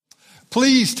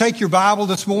Please take your Bible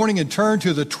this morning and turn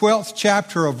to the 12th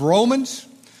chapter of Romans.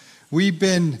 We've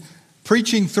been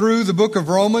preaching through the book of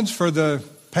Romans for the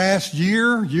past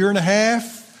year and a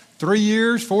half, 3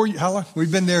 years, 4 years. How long? We've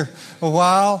been there a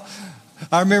while.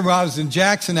 I remember I was in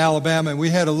Jackson, Alabama, and we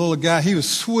had a little guy. He was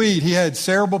sweet. He had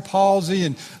cerebral palsy,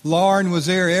 and Lauren was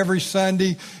there every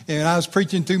Sunday. And I was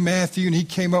preaching through Matthew, and he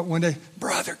came up one day,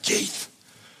 "Brother Keith,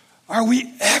 are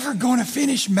we ever going to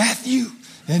finish Matthew?"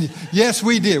 And yes,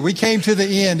 we did. We came to the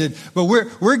end. But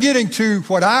we're getting to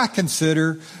what I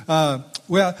consider,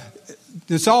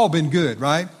 it's all been good,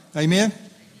 right? Amen?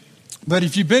 But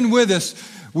if you've been with us,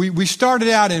 we started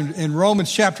out in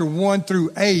Romans chapter 1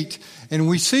 through 8, and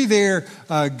we see there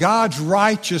God's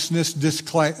righteousness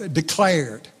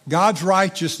declared. God's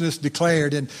righteousness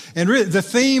declared. And the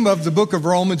theme of the book of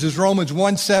Romans is Romans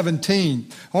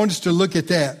 1:17. I want us to look at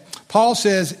that. Paul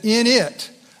says, in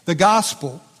it, the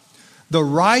gospel, the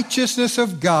righteousness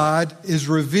of God is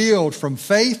revealed from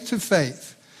faith to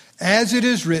faith. As it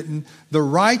is written, the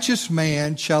righteous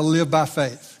man shall live by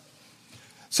faith.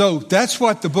 So that's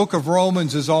what the book of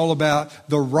Romans is all about,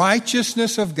 the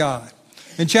righteousness of God.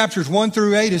 In chapters 1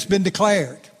 through 8, it's been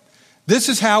declared. This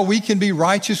is how we can be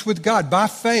righteous with God, by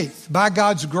faith, by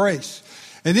God's grace.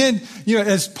 And then,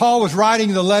 as Paul was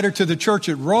writing the letter to the church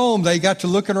at Rome, they got to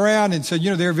looking around and said,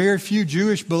 there are very few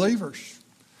Jewish believers.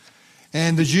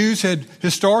 And the Jews had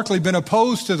historically been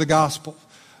opposed to the gospel.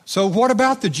 So what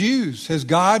about the Jews? Has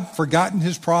God forgotten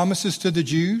his promises to the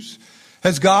Jews?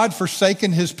 Has God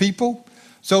forsaken his people?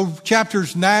 So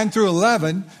chapters 9 through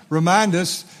 11 remind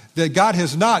us that God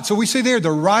has not. So we see there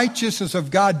the righteousness of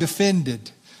God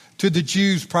defended to the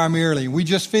Jews primarily. We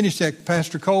just finished that.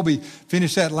 Pastor Colby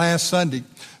finished that last Sunday.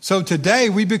 So today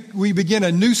we begin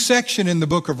a new section in the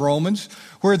book of Romans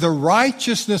where the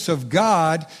righteousness of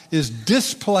God is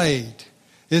displayed.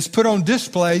 It's put on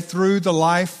display through the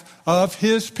life of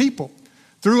his people,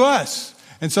 through us.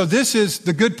 And so this is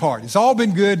the good part. It's all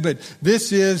been good, but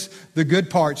this is the good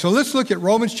part. So let's look at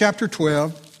Romans chapter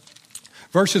 12,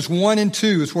 verses 1 and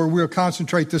 2 is where we'll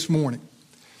concentrate this morning.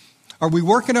 Are we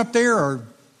working up there or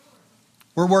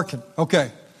we're working?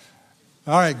 Okay.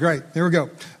 All right, great. There we go.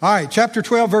 All right, chapter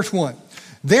 12, verse 1.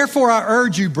 Therefore I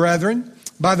urge you, brethren,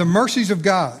 by the mercies of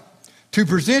God, to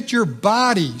present your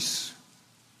bodies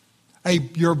a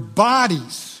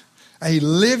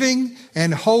living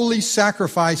and holy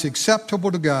sacrifice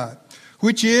acceptable to God,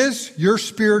 which is your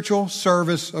spiritual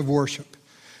service of worship.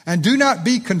 And do not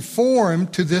be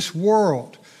conformed to this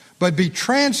world, but be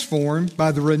transformed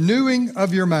by the renewing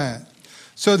of your mind,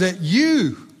 so that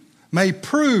you may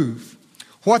prove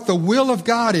what the will of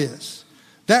God is,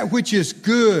 that which is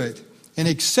good and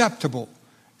acceptable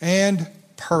and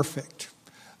perfect.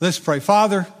 Let's pray.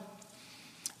 Father,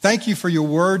 thank you for your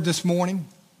word this morning.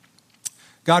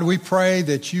 God, we pray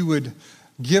that you would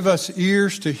give us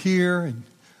ears to hear and,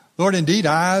 Lord, indeed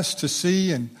eyes to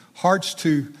see and hearts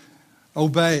to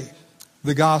obey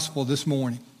the gospel this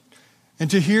morning. And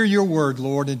to hear your word,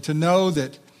 Lord, and to know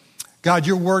that, God,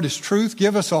 your word is truth.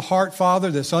 Give us a heart,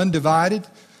 Father, that's undivided.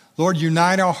 Lord,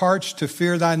 unite our hearts to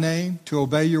fear thy name, to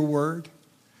obey your word.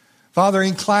 Father,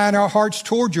 incline our hearts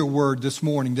toward your word this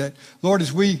morning, that, Lord,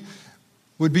 as we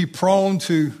would be prone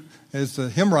to, as the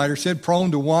hymn writer said,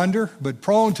 prone to wander, but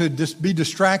prone to be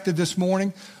distracted this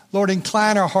morning. Lord,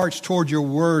 incline our hearts toward your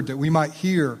word that we might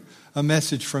hear a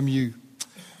message from you.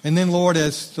 And then, Lord,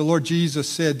 as the Lord Jesus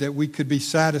said, that we could be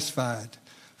satisfied,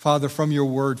 Father, from your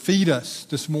word. Feed us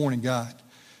this morning, God.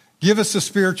 Give us the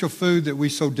spiritual food that we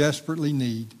so desperately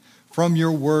need from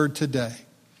your word today.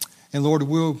 And Lord,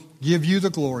 we'll give you the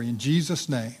glory in Jesus'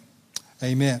 name.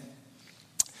 Amen.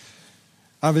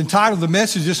 I've entitled the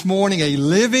message this morning, A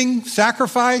Living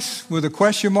Sacrifice, with a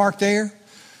question mark there.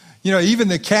 Even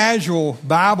the casual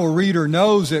Bible reader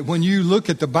knows that when you look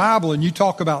at the Bible and you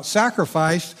talk about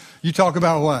sacrifice, you talk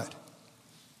about what?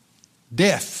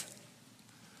 Death.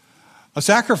 A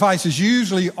sacrifice is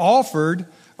usually offered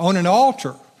on an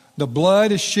altar. The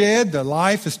blood is shed, the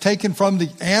life is taken from the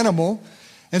animal.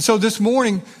 And so this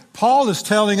morning, Paul is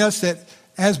telling us that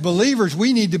as believers,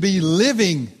 we need to be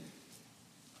living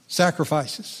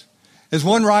sacrifices. As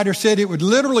one writer said, it would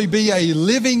literally be a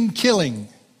living killing.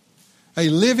 A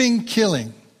living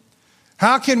killing.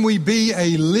 How can we be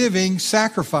a living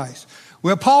sacrifice?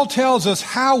 Well, Paul tells us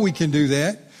how we can do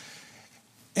that.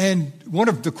 And one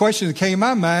of the questions that came to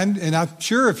my mind, and I'm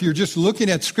sure if you're just looking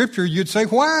at Scripture, you'd say,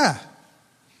 why?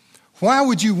 Why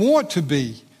would you want to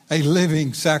be a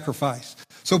living sacrifice?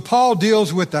 So Paul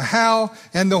deals with the how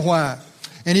and the why.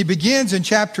 And he begins in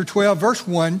chapter 12, verse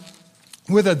 1,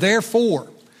 with a therefore.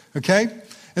 Okay?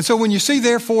 And so when you see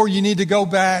therefore, you need to go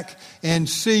back and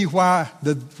see what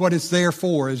it's there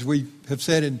for, as we have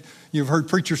said, and you've heard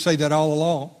preachers say that all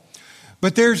along.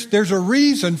 But there's a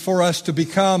reason for us to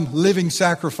become living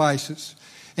sacrifices.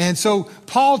 And so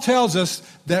Paul tells us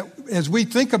that as we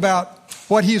think about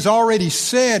what he's already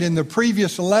said in the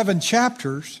previous 11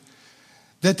 chapters,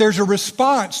 that there's a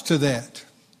response to that.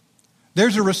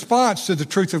 There's a response to the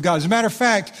truth of God. As a matter of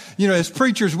fact, as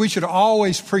preachers, we should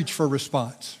always preach for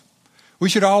response. We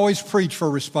should always preach for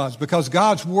response because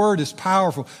God's word is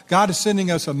powerful. God is sending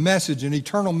us a message, an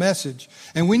eternal message.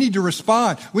 And we need to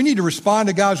respond. We need to respond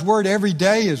to God's word every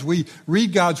day as we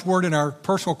read God's word in our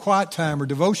personal quiet time or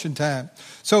devotion time.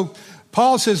 So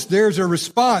Paul says there's a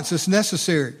response that's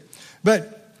necessary.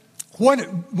 But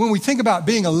when we think about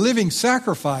being a living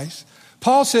sacrifice,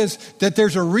 Paul says that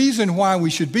there's a reason why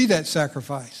we should be that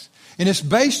sacrifice. And it's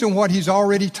based on what he's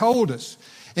already told us.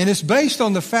 And it's based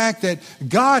on the fact that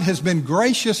God has been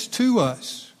gracious to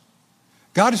us.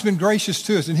 God has been gracious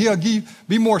to us. And he'll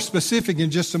be more specific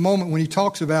in just a moment when he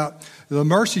talks about the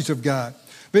mercies of God.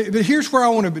 But here's where I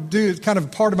want to do kind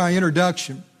of part of my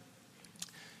introduction.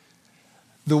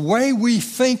 The way we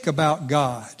think about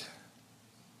God,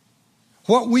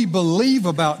 what we believe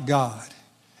about God,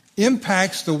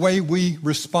 impacts the way we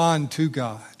respond to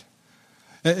God.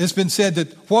 It's been said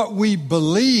that what we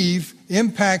believe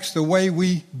impacts the way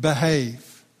we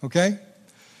behave, okay?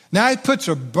 Now it puts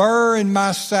a burr in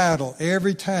my saddle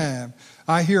every time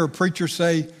I hear a preacher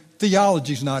say,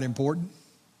 theology's not important.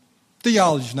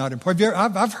 Theology's not important.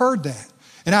 I've heard that.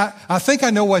 And I think I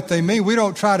know what they mean. We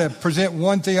don't try to present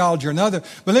one theology or another.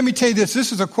 But let me tell you this.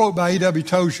 This is a quote by A.W.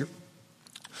 Tozer.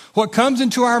 What comes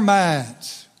into our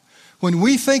minds when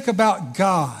we think about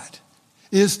God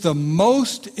is the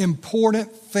most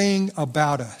important thing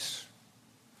about us.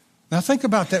 Now think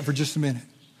about that for just a minute.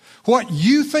 What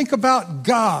you think about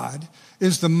God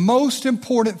is the most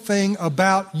important thing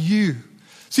about you.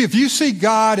 See, if you see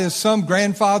God as some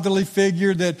grandfatherly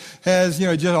figure that has,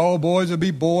 just all boys will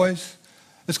be boys,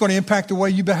 it's going to impact the way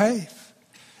you behave.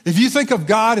 If you think of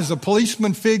God as a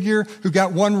policeman figure who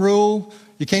got one rule,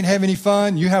 you can't have any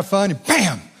fun, you have fun, and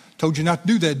bam, told you not to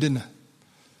do that, didn't I?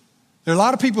 There are a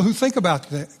lot of people who think about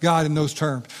God in those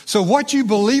terms. So what you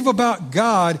believe about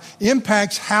God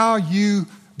impacts how you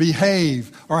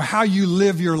behave or how you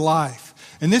live your life.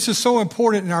 And this is so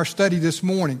important in our study this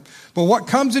morning. But what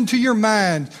comes into your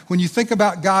mind when you think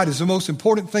about God is the most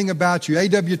important thing about you.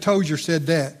 A.W. Tozer said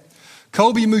that.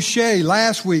 Colby Mouchet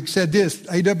last week said this.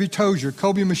 A.W. Tozer,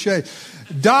 Colby Mouchet.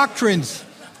 Doctrines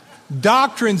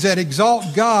that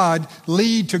exalt God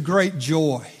lead to great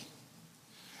joy.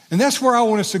 And that's where I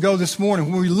want us to go this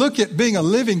morning. When we look at being a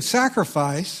living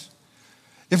sacrifice,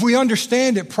 if we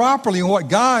understand it properly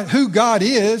and who God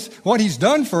is, what he's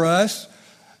done for us,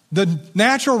 the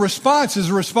natural response is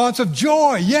a response of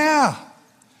joy. Yeah.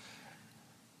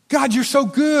 God, you're so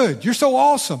good. You're so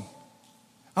awesome.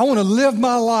 I want to live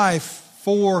my life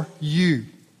for you.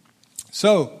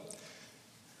 So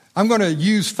I'm going to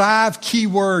use 5 key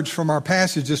words from our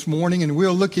passage this morning, and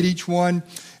we'll look at each one.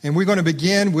 And we're going to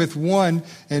begin with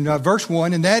verse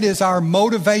 1, and that is our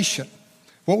motivation,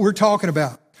 what we're talking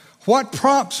about. What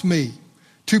prompts me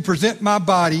to present my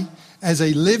body as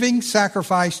a living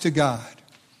sacrifice to God?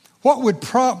 What would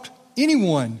prompt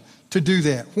anyone to do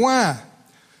that? Why?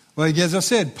 Well, as I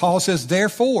said, Paul says,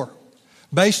 therefore,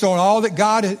 based on all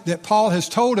that Paul has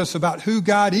told us about who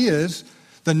God is,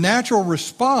 the natural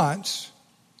response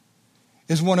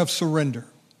is one of surrender.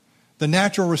 The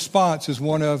natural response is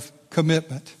one of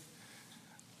commitment.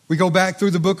 We go back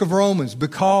through the book of Romans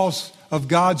because of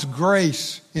God's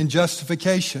grace in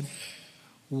justification.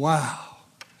 Wow.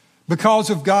 Because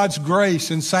of God's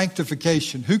grace in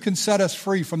sanctification. Who can set us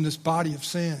free from this body of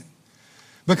sin?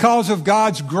 Because of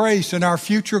God's grace in our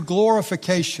future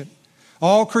glorification.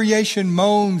 All creation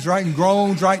moans and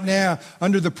groans right now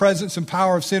under the presence and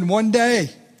power of sin. One day,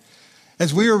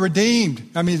 as we are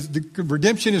redeemed, the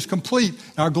redemption is complete.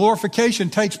 Our glorification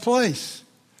takes place.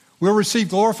 We'll receive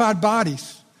glorified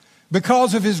bodies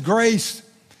because of his grace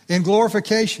in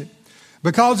glorification,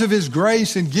 because of his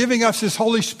grace in giving us his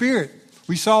Holy Spirit.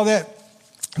 We saw that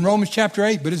in Romans chapter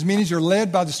 8, but as many as are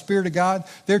led by the Spirit of God,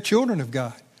 they're children of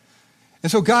God.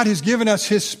 And so God has given us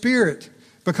his Spirit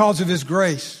because of his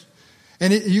grace.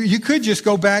 And you could just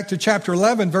go back to chapter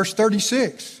 11, verse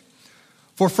 36.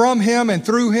 For from him and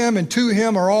through him and to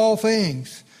him are all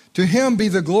things. To him be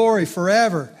the glory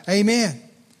forever. Amen.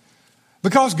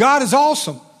 Because God is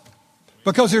awesome.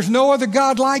 Because there's no other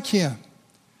God like him.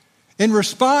 In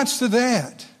response to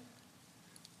that,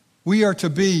 we are to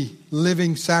be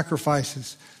living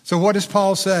sacrifices. So what does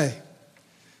Paul say?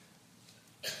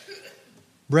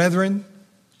 Brethren,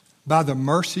 by the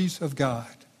mercies of God.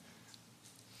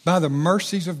 by the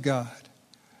mercies of God.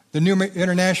 The New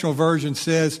International Version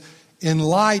says, in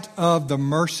light of the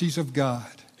mercies of God,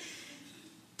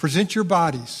 present your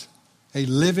bodies a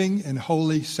living and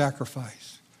holy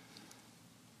sacrifice.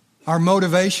 Our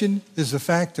motivation is the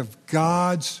fact of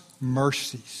God's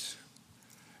mercies.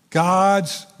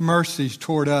 God's mercies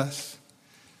toward us.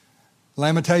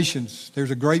 Lamentations.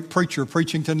 There's a great preacher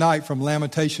preaching tonight from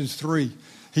Lamentations 3.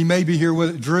 He may be here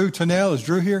with Drew Tennell. Is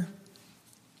Drew here?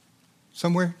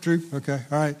 Somewhere? Drew? Okay.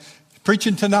 All right.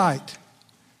 Preaching tonight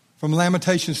from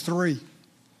Lamentations 3.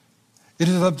 It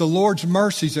is of the Lord's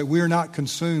mercies that we are not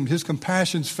consumed. His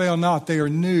compassions fail not. They are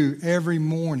new every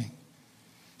morning.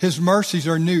 His mercies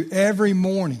are new every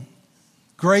morning.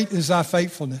 Great is thy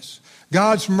faithfulness.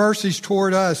 God's mercies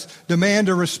toward us demand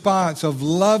a response of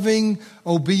loving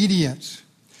obedience.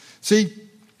 See,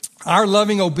 our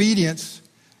loving obedience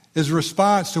is a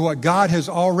response to what God has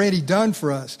already done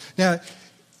for us. Now,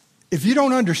 if you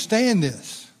don't understand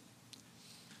this,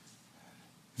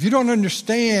 if you don't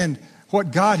understand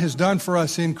what God has done for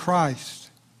us in Christ,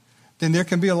 then there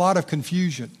can be a lot of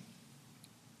confusion.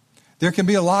 There can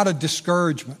be a lot of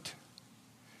discouragement.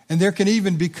 And there can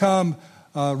even become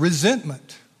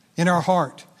resentment in our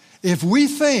heart. If we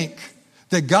think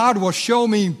that God will show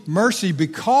me mercy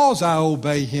because I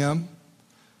obey Him,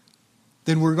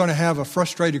 then we're going to have a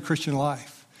frustrated Christian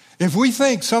life. If we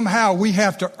think somehow we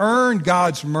have to earn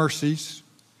God's mercies,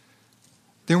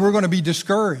 then we're going to be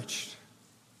discouraged,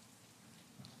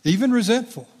 even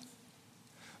resentful.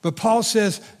 But Paul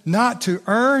says not to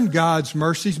earn God's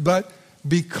mercies, but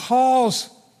because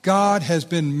God has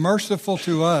been merciful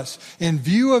to us in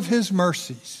view of His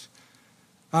mercies,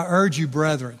 I urge you,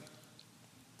 brethren,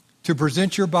 to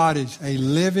present your bodies a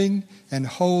living and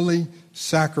holy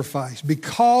sacrifice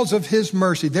because of His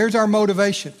mercy. There's our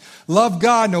motivation. Love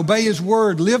God and obey His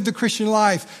word. Live the Christian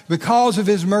life because of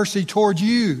His mercy toward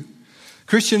you.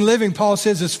 Christian living, Paul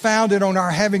says, is founded on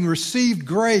our having received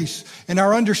grace and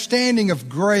our understanding of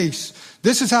grace.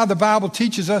 This is how the Bible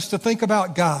teaches us to think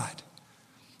about God,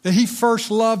 that He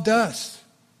first loved us.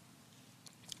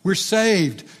 We're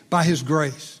saved by His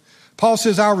grace. Paul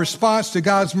says our response to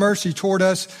God's mercy toward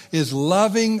us is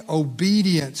loving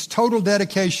obedience, total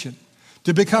dedication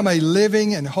to become a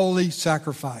living and holy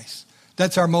sacrifice.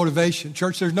 That's our motivation.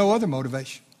 Church, there's no other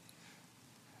motivation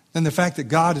than the fact that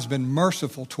God has been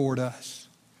merciful toward us.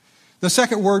 The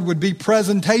second word would be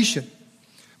presentation.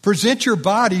 Present your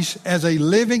bodies as a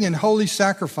living and holy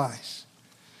sacrifice.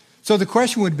 So the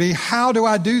question would be, how do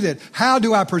I do that? How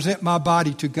do I present my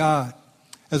body to God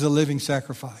as a living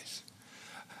sacrifice?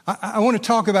 I want to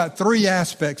talk about three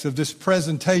aspects of this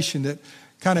presentation that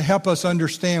kind of help us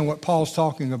understand what Paul's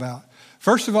talking about.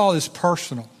 First of all, it's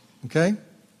personal, okay?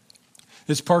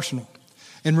 It's personal.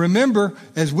 And remember,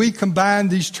 as we combine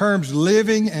these terms,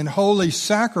 living and holy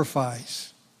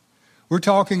sacrifice, we're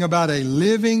talking about a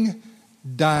living,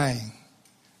 dying.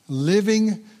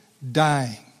 Living,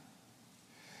 dying.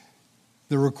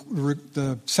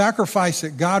 The sacrifice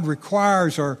that God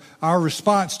requires, or our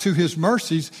response to His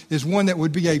mercies, is one that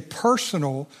would be a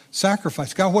personal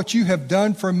sacrifice. God, what you have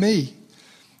done for me.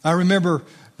 I remember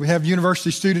we have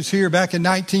university students here back in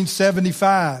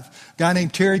 1975. A guy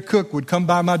named Terry Cook would come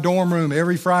by my dorm room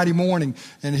every Friday morning,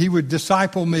 and he would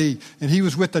disciple me, and he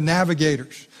was with the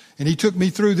Navigators. And he took me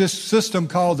through this system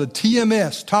called the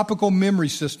TMS, Topical Memory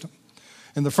System.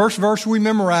 And the first verse we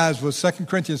memorized was 2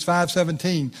 Corinthians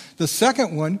 5:17. The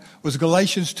second one was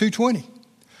Galatians 2:20,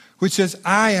 which says,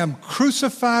 I am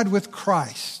crucified with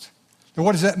Christ. Now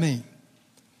what does that mean?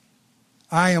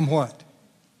 I am what?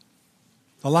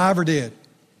 Alive or dead?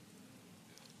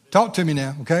 Talk to me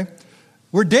now, okay?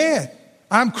 We're dead.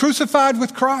 I'm crucified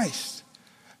with Christ.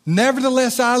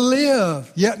 Nevertheless I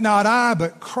live, yet not I,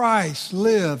 but Christ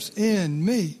lives in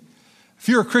me. If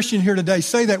you're a Christian here today,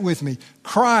 say that with me.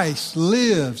 Christ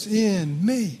lives in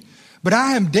me. But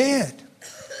I am dead.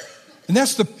 And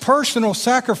that's the personal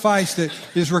sacrifice that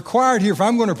is required here. If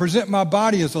I'm going to present my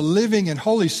body as a living and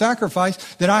holy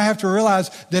sacrifice, then I have to realize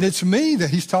that it's me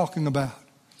that He's talking about.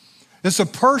 It's a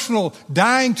personal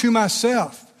dying to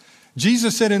myself.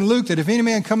 Jesus said in Luke that if any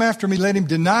man come after me, let him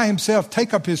deny himself,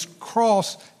 take up his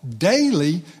cross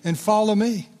daily and follow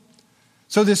me.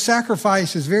 So this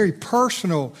sacrifice is very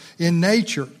personal in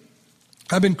nature.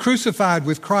 I've been crucified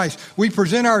with Christ. We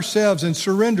present ourselves and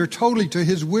surrender totally to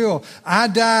His will. I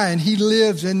die and He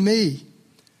lives in me.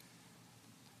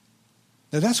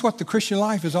 Now that's what the Christian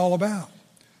life is all about.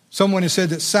 Someone has said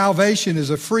that salvation is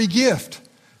a free gift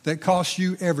that costs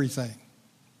you everything.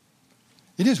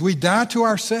 It is. We die to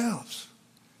ourselves.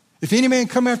 If any man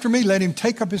come after me, let him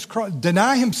take up his cross,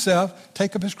 deny himself,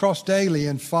 take up his cross daily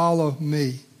and follow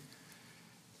me.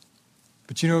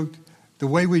 But you know, the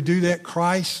way we do that,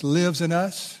 Christ lives in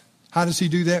us. How does he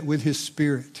do that? With his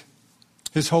Spirit.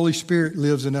 His Holy Spirit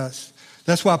lives in us.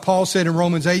 That's why Paul said in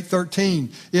Romans 8:13,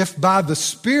 if by the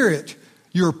Spirit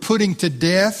you're putting to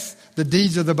death the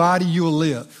deeds of the body, you will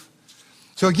live.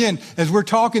 So again, as we're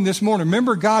talking this morning,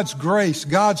 remember God's grace,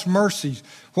 God's mercies,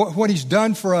 what he's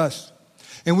done for us.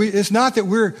 And it's not that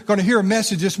we're going to hear a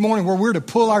message this morning where we're to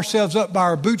pull ourselves up by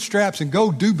our bootstraps and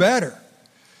go do better.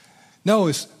 No,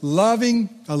 it's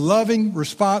a loving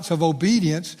response of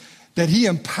obedience that he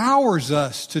empowers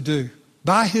us to do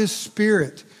by his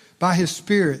Spirit. By his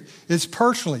Spirit. It's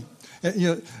personally. You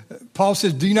know, Paul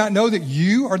says, do you not know that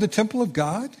you are the temple of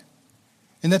God?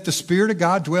 And that the Spirit of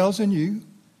God dwells in you?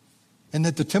 And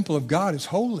that the temple of God is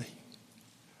holy?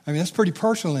 I mean, that's pretty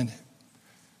personal, isn't it?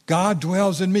 God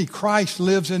dwells in me. Christ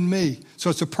lives in me. So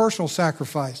it's a personal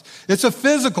sacrifice. It's a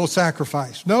physical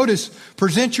sacrifice. Notice,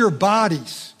 present your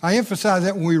bodies. I emphasize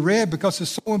that when we read because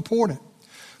it's so important.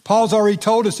 Paul's already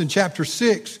told us in chapter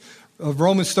 6 of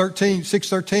Romans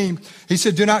 6:13, he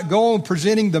said, do not go on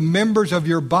presenting the members of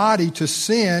your body to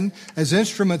sin as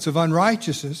instruments of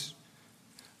unrighteousness,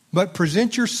 but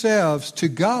present yourselves to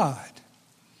God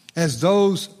as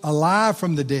those alive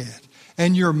from the dead,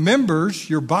 and your members,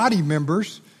 your body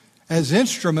members, as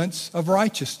instruments of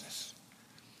righteousness.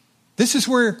 This is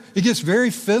where it gets very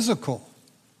physical.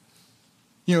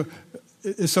 You know,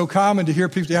 it's so common to hear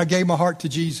people say, I gave my heart to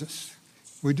Jesus.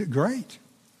 We did great.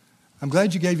 I'm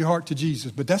glad you gave your heart to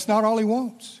Jesus, but that's not all he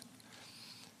wants.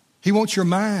 He wants your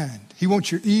mind. He wants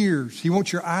your ears. He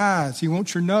wants your eyes. He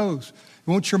wants your nose.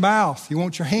 He wants your mouth. He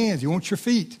wants your hands. He wants your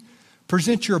feet.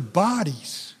 Present your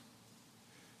bodies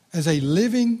as a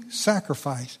living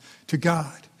sacrifice to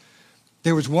God.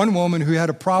 There was one woman who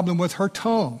had a problem with her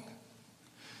tongue,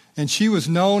 and she was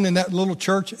known in that little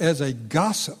church as a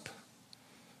gossip,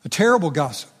 a terrible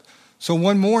gossip. So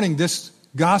one morning, this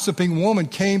gossiping woman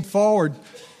came forward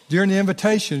during the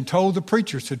invitation and told the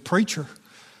preacher, said, preacher,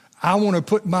 I want to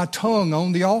put my tongue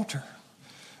on the altar.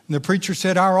 And the preacher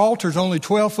said, our altar's only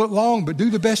 12 foot long, but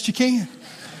do the best you can.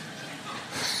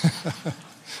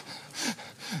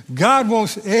 God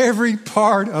wants every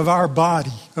part of our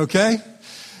body, okay?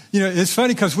 You know, it's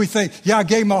funny because we think, yeah, I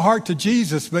gave my heart to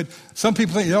Jesus, but some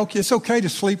people think, okay, it's okay to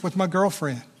sleep with my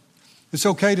girlfriend. It's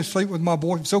okay to sleep with my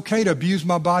boyfriend. It's okay to abuse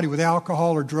my body with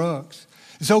alcohol or drugs.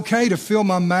 It's okay to fill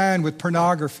my mind with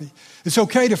pornography. It's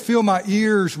okay to fill my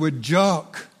ears with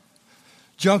junk.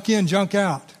 Junk in, junk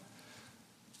out.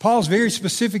 Paul's very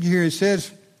specific here. He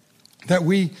says that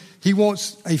he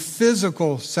wants a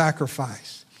physical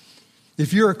sacrifice.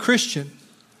 If you're a Christian,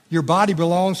 your body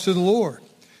belongs to the Lord.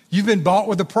 You've been bought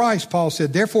with a price, Paul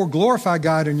said. Therefore, glorify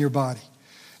God in your body.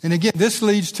 And again, this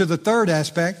leads to the third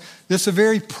aspect. This is a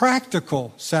very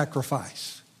practical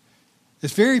sacrifice.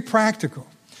 It's very practical.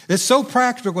 It's so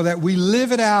practical that we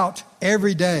live it out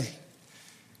every day.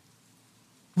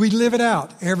 We live it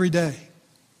out every day.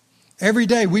 Every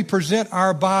day we present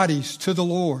our bodies to the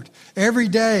Lord. Every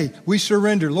day we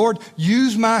surrender. Lord,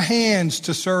 use my hands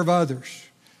to serve others.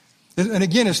 And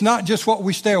again, it's not just what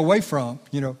we stay away from.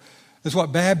 You know, it's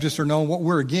what Baptists are known, what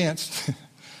we're against.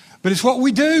 But it's what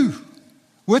we do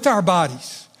with our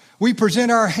bodies. We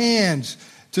present our hands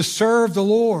to serve the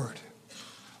Lord.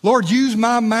 Lord, use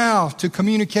my mouth to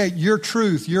communicate your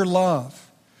truth, your love.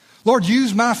 Lord,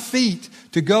 use my feet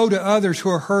to go to others who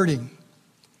are hurting.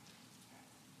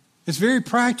 It's very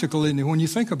practical, isn't it, when you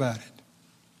think about it?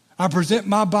 I present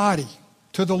my body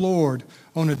to the Lord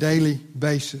on a daily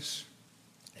basis.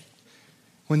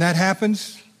 When that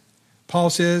happens, Paul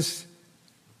says,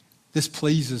 this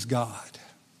pleases God.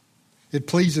 It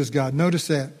pleases God. Notice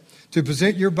that. To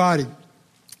present your body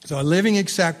as a living and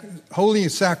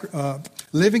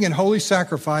holy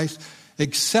sacrifice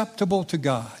acceptable to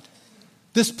God.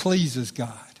 This pleases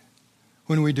God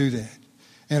when we do that.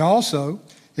 And also,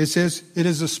 it says it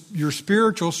is your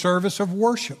spiritual service of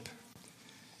worship.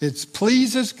 It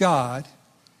pleases God,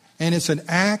 and it's an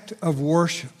act of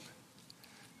worship.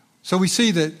 So we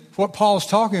see that what Paul's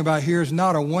talking about here is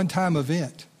not a one-time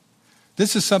event.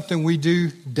 This is something we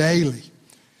do daily.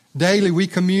 Daily, we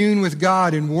commune with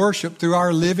God in worship through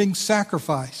our living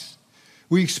sacrifice.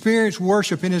 We experience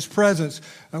worship in His presence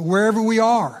wherever we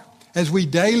are as we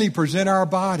daily present our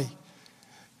body.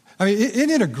 I mean, isn't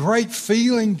it a great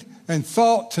feeling and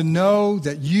thought to know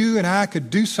that you and I could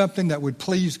do something that would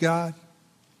please God?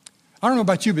 I don't know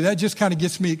about you, but that just kind of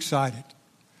gets me excited.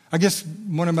 I guess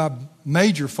one of my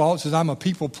major faults is I'm a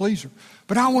people pleaser.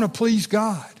 But I want to please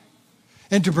God.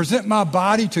 And to present my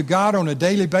body to God on a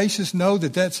daily basis,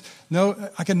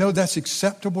 I can know that's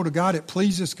acceptable to God. It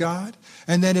pleases God.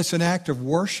 And that it's an act of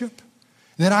worship.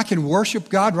 And then I can worship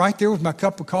God right there with my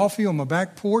cup of coffee on my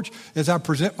back porch as I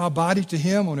present my body to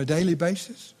Him on a daily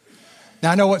basis.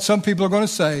 Now, I know what some people are going to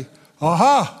say.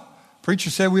 Aha,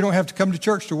 preacher said we don't have to come to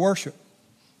church to worship.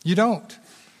 You don't.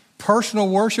 Personal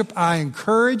worship, I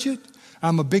encourage it.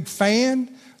 I'm a big fan.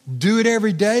 Do it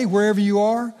every day, wherever you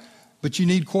are. But you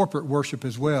need corporate worship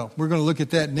as well. We're going to look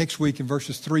at that next week in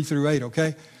verses 3 through 8,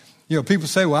 okay? You know, people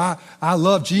say, well, I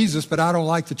love Jesus, but I don't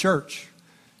like the church.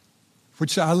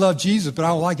 Which I love Jesus, but I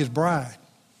don't like His bride.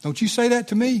 Don't you say that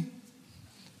to me.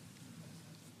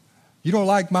 You don't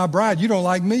like my bride, you don't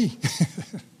like me.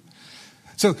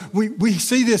 So we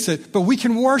see this, but we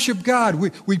can worship God.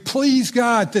 We please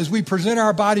God as we present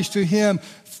our bodies to Him,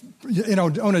 you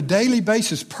know, on a daily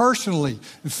basis, personally,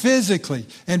 physically,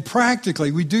 and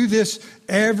practically. We do this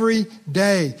every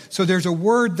day. So there's a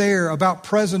word there about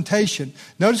presentation.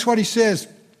 Notice what he says,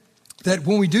 that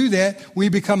when we do that, we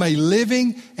become a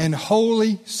living and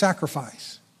holy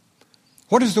sacrifice.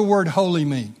 What does the word holy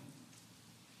mean?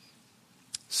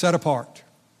 Set apart.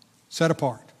 Set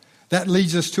apart. That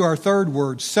leads us to our third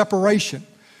word, separation,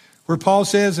 where Paul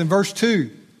says in verse 2,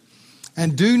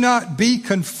 and do not be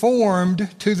conformed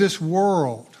to this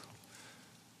world.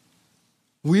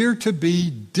 We're to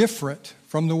be different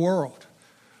from the world.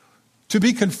 To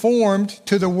be conformed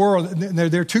to the world.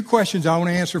 There are two questions I want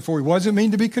to answer for you. What does it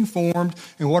mean to be conformed?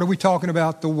 And what are we talking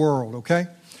about? The world, okay?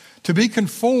 To be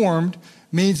conformed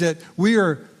means that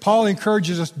Paul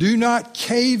encourages us, do not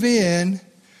cave in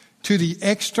to the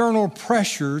external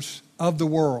pressures of the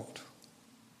world.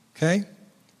 Okay?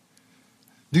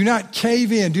 Do not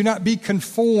cave in. Do not be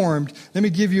conformed. Let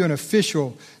me give you an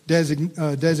official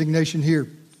designation here.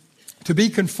 To be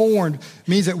conformed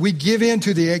means that we give in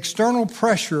to the external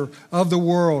pressure of the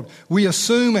world. We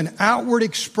assume an outward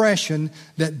expression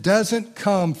that doesn't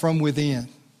come from within.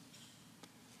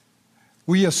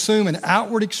 We assume an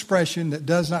outward expression that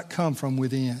does not come from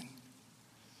within.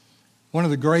 One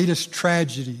of the greatest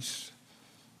tragedies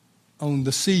on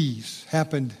the seas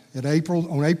happened on April the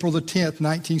 10th,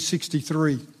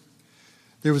 1963.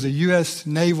 There was a U.S.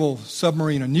 naval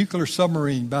submarine, a nuclear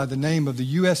submarine by the name of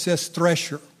the USS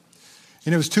Thresher.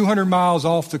 And it was 200 miles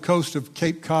off the coast of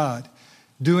Cape Cod,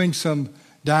 doing some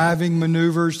diving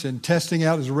maneuvers and testing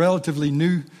out as a relatively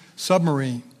new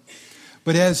submarine.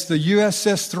 But as the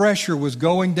USS Thresher was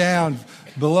going down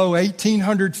below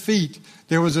 1,800 feet,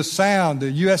 there was a sound.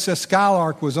 The USS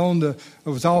Skylark was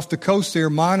off the coast there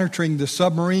monitoring the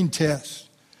submarine test.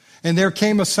 And there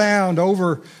came a sound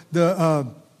over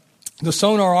the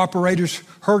sonar operators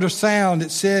heard a sound.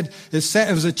 It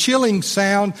was a chilling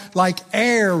sound like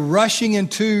air rushing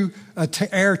into an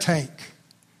air tank.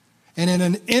 And in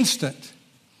an instant,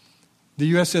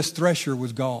 the USS Thresher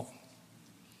was gone.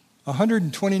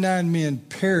 129 men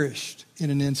perished in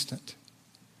an instant.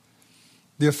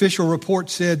 The official report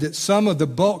said that some of the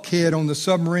bulkhead on the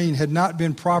submarine had not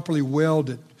been properly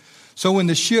welded. So when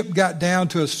the ship got down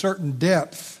to a certain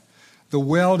depth, the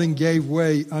welding gave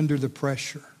way under the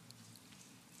pressure.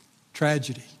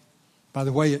 Tragedy. By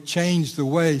the way, it changed the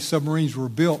way submarines were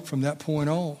built from that point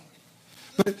on.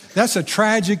 But that's a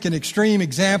tragic and extreme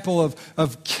example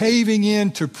of caving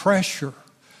into pressure.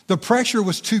 The pressure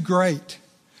was too great.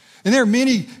 And there are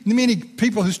many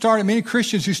people many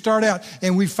Christians who start out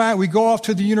and we go off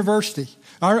to the university.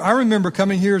 I remember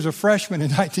coming here as a freshman in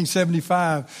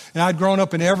 1975, and I'd grown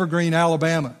up in Evergreen,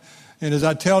 Alabama. And as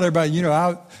I tell everybody, you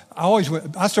know,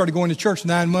 I started going to church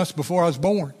 9 months before I was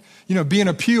born. You know, being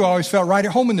a pew, I always felt right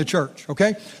at home in the church,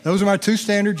 okay? Those are my two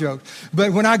standard jokes.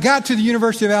 But when I got to the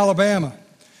University of Alabama,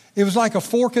 it was like a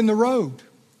fork in the road.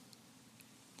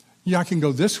 Yeah, I can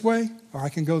go this way or I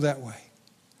can go that way.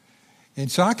 And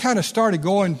so I kind of started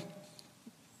going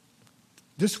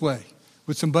this way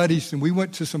with some buddies, and we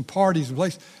went to some parties and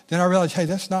places. Then I realized, hey,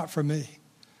 that's not for me.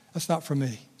 That's not for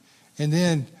me. And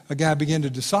then a guy began to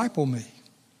disciple me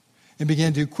and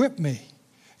began to equip me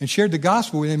and shared the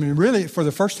gospel with him. And really, for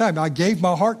the first time, I gave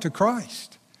my heart to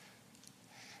Christ.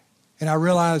 And I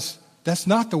realized that's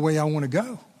not the way I want to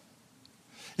go.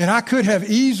 And I could have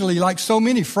easily, like so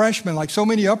many freshmen, like so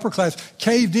many upper class,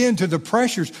 caved into the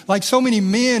pressures, like so many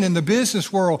men in the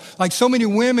business world, like so many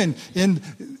women in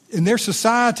their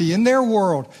society, in their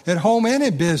world, at home and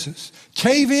in business,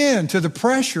 cave in to the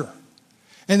pressure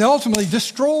and ultimately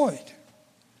destroyed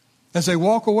as they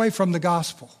walk away from the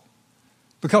gospel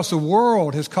because the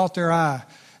world has caught their eye.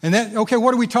 And okay,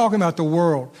 what are we talking about, the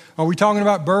world? Are we talking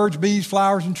about birds, bees,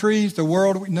 flowers, and trees? The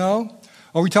world? No.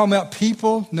 Are we talking about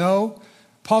people? No.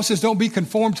 Paul says, don't be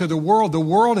conformed to the world. The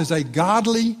world is a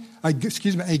godless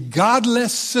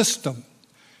system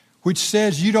which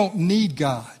says you don't need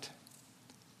God.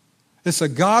 It's a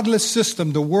godless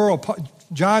system, the world.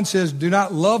 John says, do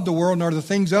not love the world nor the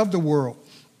things of the world.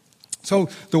 So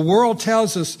the world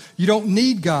tells us you don't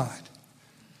need God.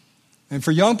 And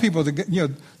for young people,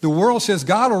 the world says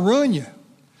God will ruin you.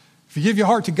 If you give your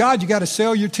heart to God, you got to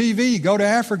sell your TV, go to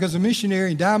Africa as a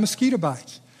missionary and die of mosquito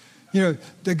bites.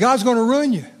 That God's going to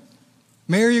ruin you.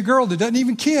 Marry a girl that doesn't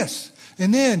even kiss.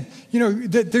 And then,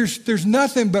 there's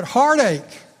nothing but heartache.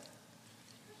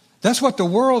 That's what the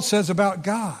world says about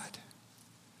God.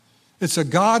 It's a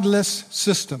godless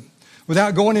system.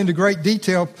 Without going into great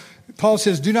detail, Paul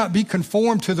says, do not be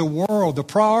conformed to the world. The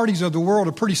priorities of the world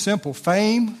are pretty simple.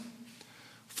 Fame,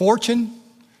 fortune,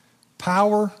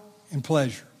 power, and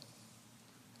pleasure.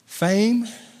 Fame,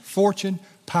 fortune,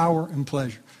 power, and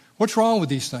pleasure. What's wrong with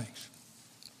these things?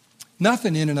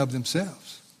 Nothing in and of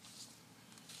themselves.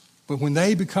 But when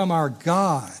they become our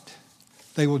God,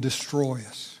 they will destroy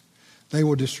us. They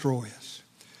will destroy us.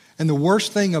 And the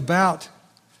worst thing about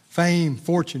fame,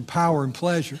 fortune, power, and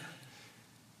pleasure,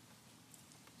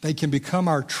 they can become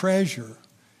our treasure.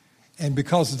 And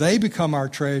because they become our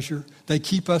treasure, they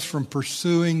keep us from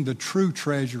pursuing the true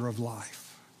treasure of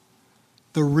life,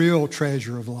 the real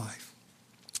treasure of life.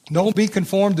 Don't be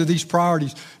conformed to these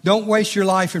priorities. Don't waste your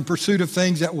life in pursuit of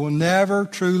things that will never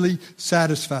truly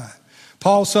satisfy.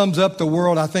 Paul sums up the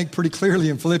world, I think, pretty clearly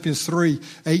in Philippians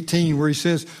 3:18, where he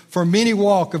says, for many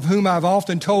walk, of whom I've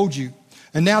often told you,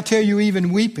 and now tell you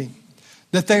even weeping,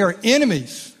 that they are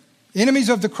enemies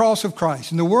of the cross of Christ.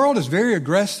 And the world is very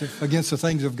aggressive against the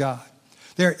things of God.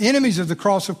 They're enemies of the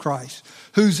cross of Christ,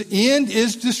 whose end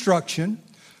is destruction,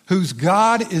 whose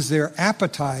God is their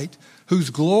appetite, whose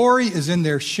glory is in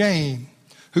their shame,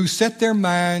 who set their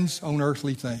minds on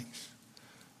earthly things.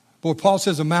 Boy, Paul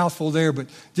says a mouthful there, but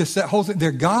just that whole thing,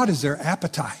 their God is their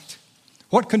appetite.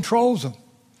 What controls them?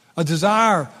 A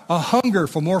desire, a hunger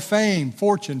for more fame,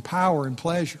 fortune, power, and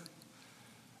pleasure.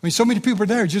 I mean, so many people are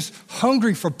there just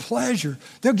hungry for pleasure.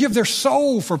 They'll give their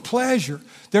soul for pleasure.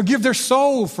 They'll give their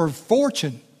soul for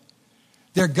fortune.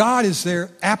 Their God is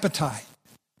their appetite.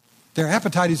 Their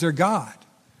appetite is their God,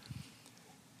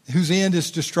 whose end is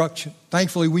destruction.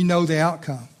 Thankfully, we know the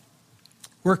outcome.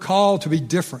 We're called to be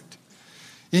different.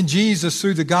 In Jesus,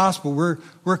 through the gospel,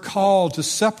 we're called to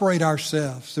separate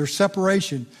ourselves. There's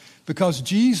separation because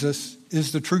Jesus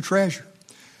is the true treasure.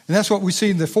 And that's what we see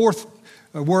in the fourth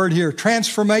word here,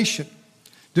 transformation.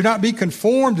 Do not be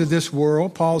conformed to this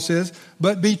world, Paul says,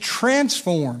 but be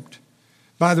transformed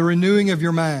by the renewing of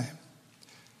your mind.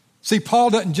 See,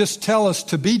 Paul doesn't just tell us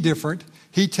to be different.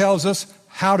 He tells us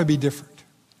how to be different.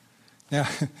 Now,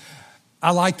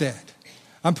 I like that.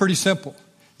 I'm pretty simple.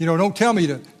 Don't tell me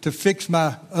to fix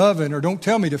my oven or don't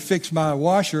tell me to fix my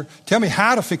washer. Tell me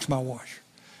how to fix my washer.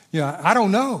 I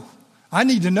don't know. I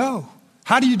need to know.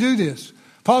 How do you do this?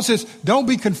 Paul says, don't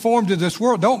be conformed to this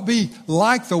world. Don't be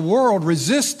like the world.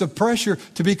 Resist the pressure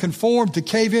to be conformed, to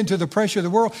cave into the pressure of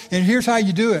the world. And here's how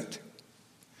you do it.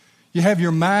 You have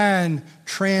your mind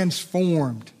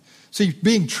transformed. See,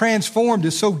 being transformed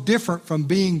is so different from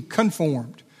being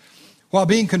conformed. While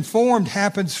being conformed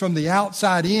happens from the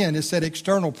outside in, it's that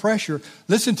external pressure.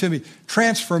 Listen to me.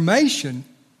 Transformation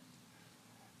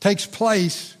takes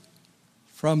place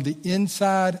from the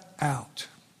inside out.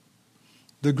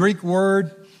 The Greek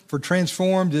word for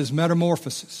transformed is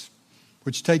metamorphosis,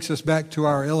 which takes us back to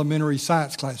our elementary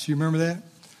science class. You remember that?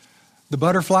 The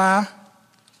butterfly,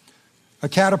 a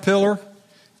caterpillar,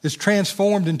 is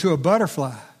transformed into a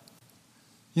butterfly.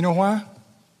 You know why?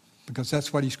 Because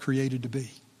that's what he's created to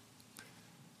be.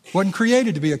 Wasn't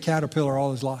created to be a caterpillar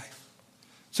all his life.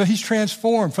 So he's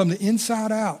transformed from the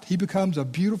inside out. He becomes a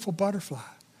beautiful butterfly.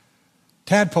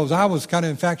 Tadpoles. I was kind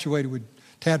of infatuated with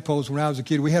tadpoles when I was a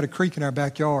kid. We had a creek in our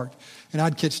backyard, and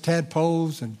I'd catch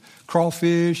tadpoles and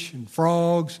crawfish and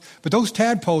frogs. But those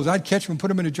tadpoles, I'd catch them and put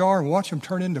them in a jar and watch them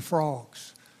turn into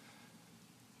frogs.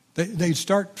 They'd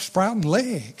start sprouting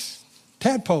legs,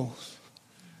 tadpoles,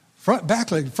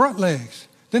 back legs, front legs.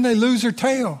 Then they lose their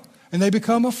tail, and they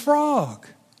become a frog.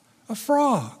 A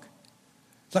frog.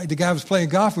 It's like the guy was playing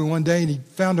golf with me one day and he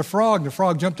found a frog and the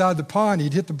frog jumped out of the pond.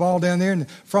 He'd hit the ball down there and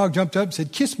the frog jumped up and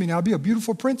said, kiss me now, I'll be a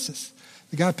beautiful princess.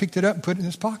 The guy picked it up and put it in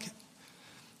his pocket.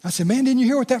 I said, man, didn't you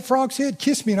hear what that frog said?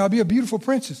 Kiss me and I'll be a beautiful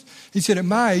princess. He said, at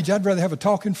my age, I'd rather have a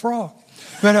talking frog.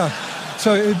 But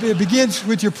so it begins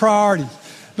with your priorities.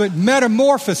 But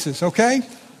metamorphosis, okay?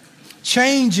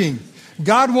 Changing.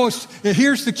 God wants,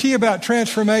 here's the key about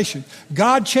transformation.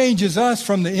 God changes us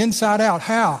from the inside out.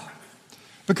 How?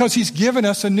 Because he's given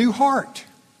us a new heart.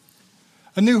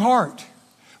 A new heart.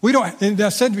 We don't, and I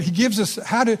said he gives us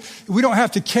we don't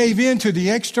have to cave into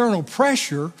the external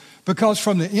pressure because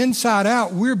from the inside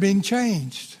out, we're being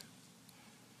changed.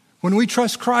 When we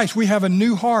trust Christ, we have a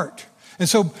new heart. And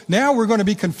so now we're going to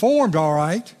be conformed, all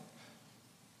right,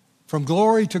 from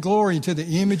glory to glory into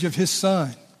the image of his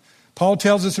Son. Paul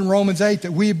tells us in Romans 8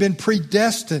 that we have been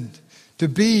predestined to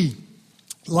be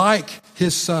like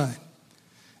his Son.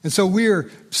 And so we're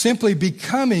simply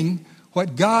becoming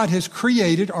what God has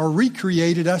created or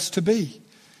recreated us to be.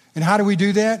 And how do we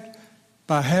do that?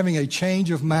 By having a change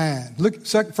of mind. Look,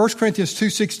 1 Corinthians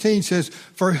 2:16 says,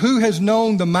 "For who has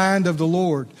known the mind of the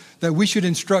Lord, that we should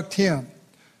instruct him?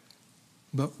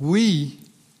 But we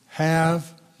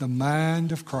have the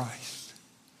mind of Christ."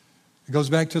 It goes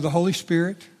back to the Holy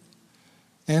Spirit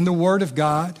and the Word of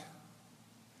God.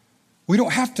 We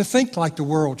don't have to think like the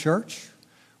world, church.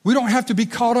 We don't have to be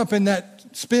caught up in that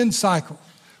spin cycle.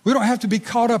 We don't have to be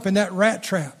caught up in that rat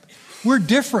trap. We're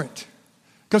different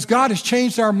because God has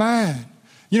changed our mind.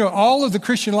 You know, all of the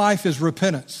Christian life is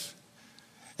repentance.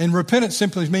 And repentance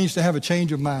simply means to have a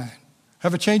change of mind.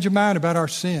 Have a change of mind about our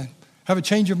sin. Have a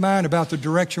change of mind about the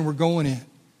direction we're going in.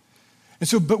 And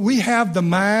so, but we have the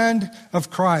mind of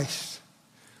Christ.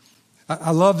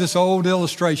 I love this old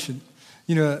illustration.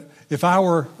 You know, if I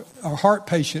were a heart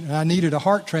patient and I needed a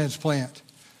heart transplant,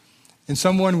 and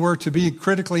someone were to be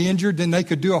critically injured, then they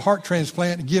could do a heart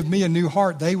transplant and give me a new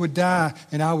heart. They would die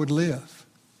and I would live.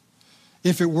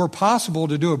 If it were possible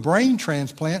to do a brain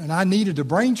transplant and I needed a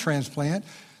brain transplant,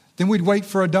 then we'd wait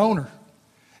for a donor.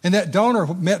 And that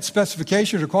donor met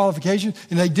specifications or qualifications,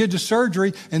 and they did the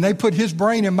surgery, and they put his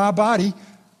brain in my body,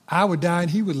 I would die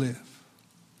and he would live.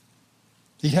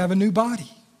 He'd have a new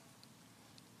body.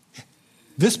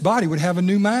 This body would have a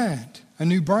new mind, a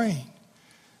new brain.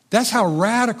 That's how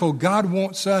radical God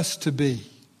wants us to be.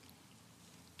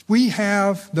 We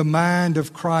have the mind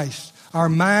of Christ. Our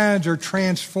minds are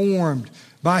transformed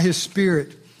by his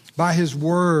Spirit, by his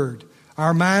Word.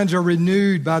 Our minds are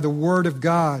renewed by the Word of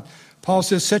God. Paul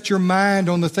says, set your mind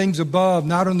on the things above,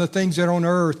 not on the things that are on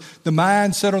earth. The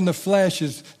mind set on the flesh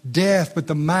is death, but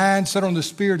the mind set on the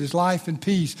Spirit is life and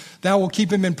peace. Thou will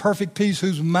keep him in perfect peace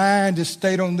whose mind is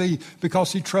stayed on thee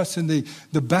because he trusts in thee.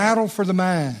 The battle for the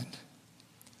mind.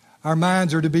 Our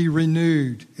minds are to be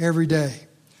renewed every day.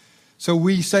 So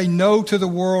we say no to the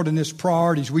world and its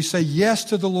priorities. We say yes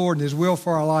to the Lord and his will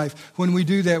for our life. When we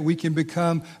do that, we can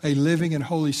become a living and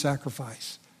holy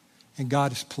sacrifice. And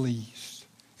God is pleased.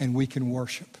 And we can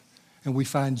worship. And we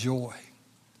find joy.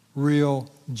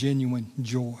 Real, genuine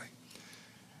joy.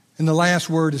 And the last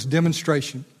word is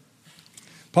demonstration.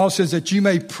 Paul says that you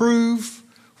may prove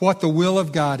what the will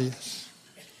of God is.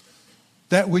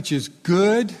 That which is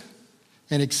good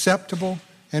and acceptable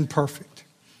and perfect.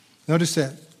 Notice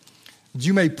that.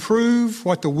 You may prove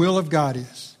what the will of God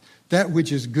is. That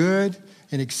which is good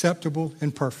and acceptable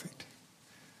and perfect.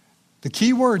 The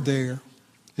key word there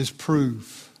is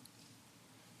prove.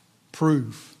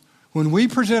 Prove. When we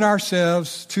present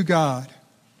ourselves to God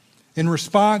in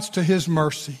response to his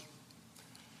mercy,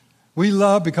 we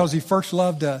love because he first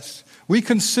loved us. We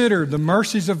consider the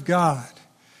mercies of God,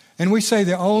 and we say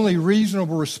the only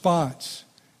reasonable response,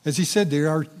 as he said there,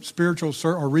 our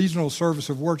reasonable service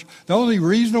of worship, the only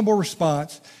reasonable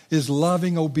response is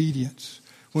loving obedience.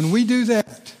 When we do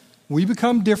that, we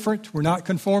become different. We're not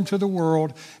conformed to the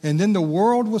world, and then the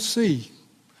world will see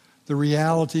the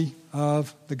reality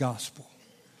of the gospel.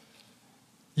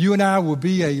 You and I will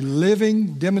be a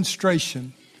living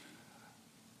demonstration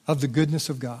of the goodness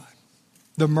of God,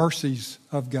 the mercies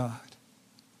of God.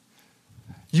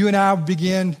 You and I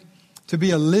begin to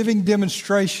be a living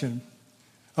demonstration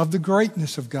of the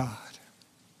greatness of God.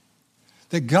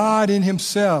 That God in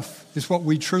himself is what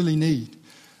we truly need.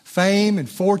 Fame and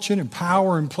fortune and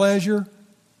power and pleasure,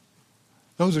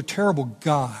 those are terrible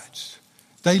gods.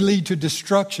 They lead to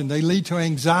destruction. They lead to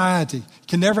anxiety. You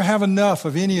can never have enough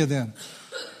of any of them.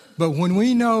 But when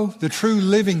we know the true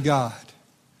living God,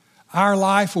 our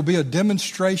life will be a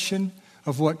demonstration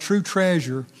of what true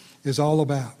treasure is all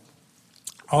about.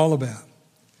 All about.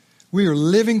 We are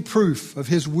living proof of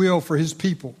his will for his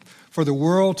people, for the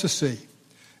world to see.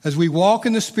 As we walk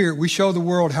in the Spirit, we show the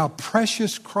world how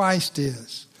precious Christ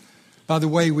is by the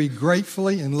way we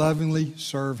gratefully and lovingly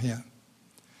serve him.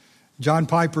 John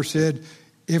Piper said,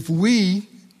 if we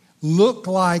look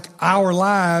like our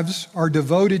lives are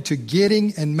devoted to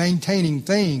getting and maintaining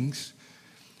things,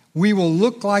 we will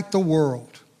look like the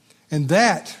world. And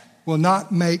that will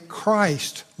not make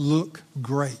Christ look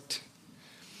great.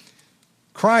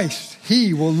 Christ,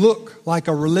 he will look like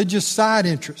a religious side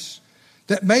interest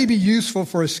that may be useful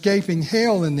for escaping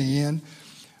hell in the end,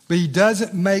 but he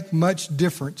doesn't make much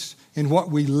difference in what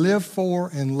we live for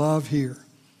and love here.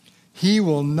 He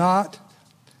will not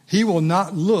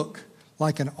look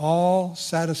like an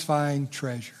all-satisfying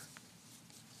treasure.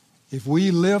 If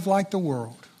we live like the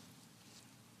world,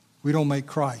 we don't make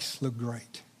Christ look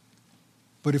great.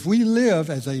 But if we live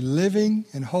as a living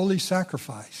and holy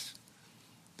sacrifice,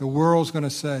 the world's going to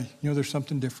say, there's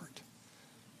something different.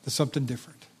 There's something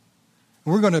different.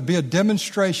 And we're going to be a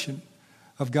demonstration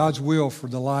of God's will for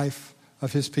the life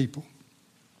of his people.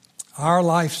 Our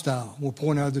lifestyle will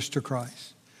point others to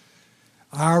Christ.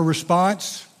 Our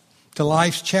response to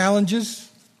life's challenges,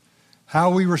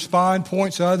 how we respond,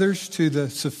 points others to the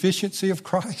sufficiency of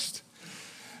Christ.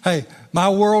 Hey, my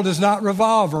world does not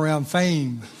revolve around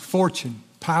fame, fortune,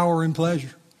 power, and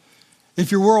pleasure.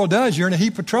 If your world does, you're in a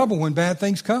heap of trouble when bad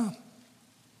things come.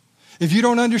 If you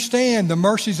don't understand the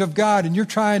mercies of God and you're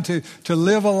trying to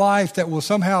live a life that will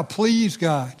somehow please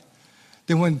God,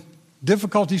 then when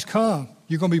difficulties come,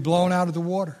 you're going to be blown out of the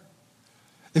water.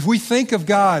 If we think of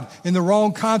God in the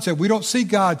wrong concept, we don't see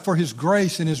God for his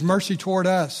grace and his mercy toward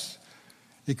us,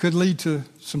 it could lead to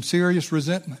some serious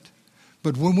resentment.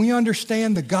 But when we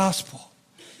understand the gospel,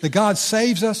 that God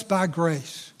saves us by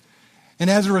grace, and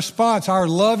as a response, our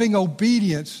loving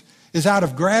obedience is out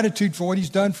of gratitude for what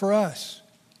he's done for us,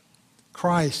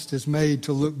 Christ is made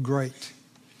to look great.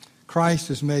 Christ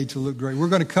is made to look great. We're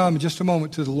going to come in just a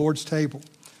moment to the Lord's table.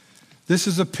 This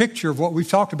is a picture of what we've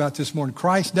talked about this morning.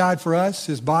 Christ died for us.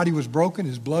 His body was broken.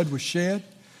 His blood was shed.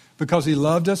 Because he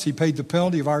loved us, he paid the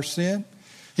penalty of our sin.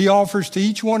 He offers to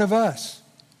each one of us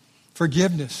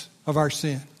forgiveness of our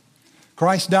sin.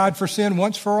 Christ died for sin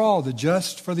once for all, the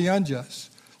just for the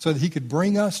unjust, so that he could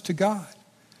bring us to God.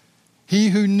 He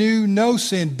who knew no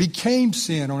sin became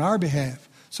sin on our behalf,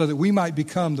 so that we might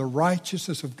become the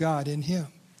righteousness of God in him.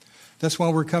 That's why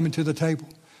we're coming to the table.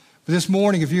 But this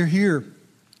morning, if you're here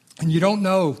and if you don't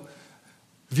know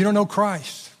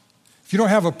Christ, if you don't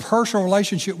have a personal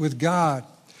relationship with God,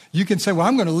 you can say, well,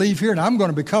 I'm going to leave here and I'm going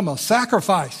to become a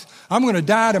sacrifice. I'm going to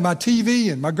die to my TV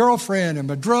and my girlfriend and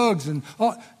my drugs and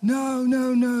all. No.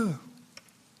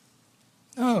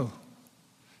 You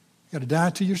got to die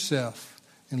to yourself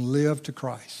and live to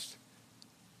Christ.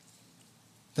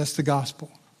 That's the gospel.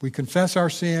 We confess our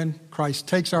sin. Christ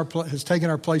has taken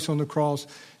our place on the cross.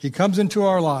 He comes into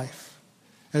our life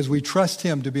as we trust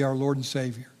him to be our Lord and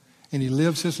Savior. And he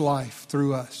lives his life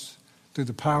through us, through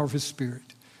the power of his Spirit,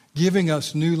 giving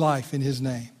us new life in his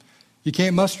name. You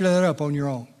can't muster that up on your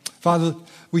own. Father,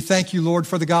 we thank you, Lord,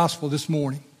 for the gospel this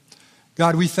morning.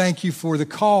 God, we thank you for the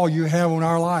call you have on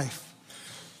our life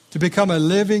to become a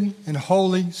living and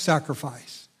holy sacrifice.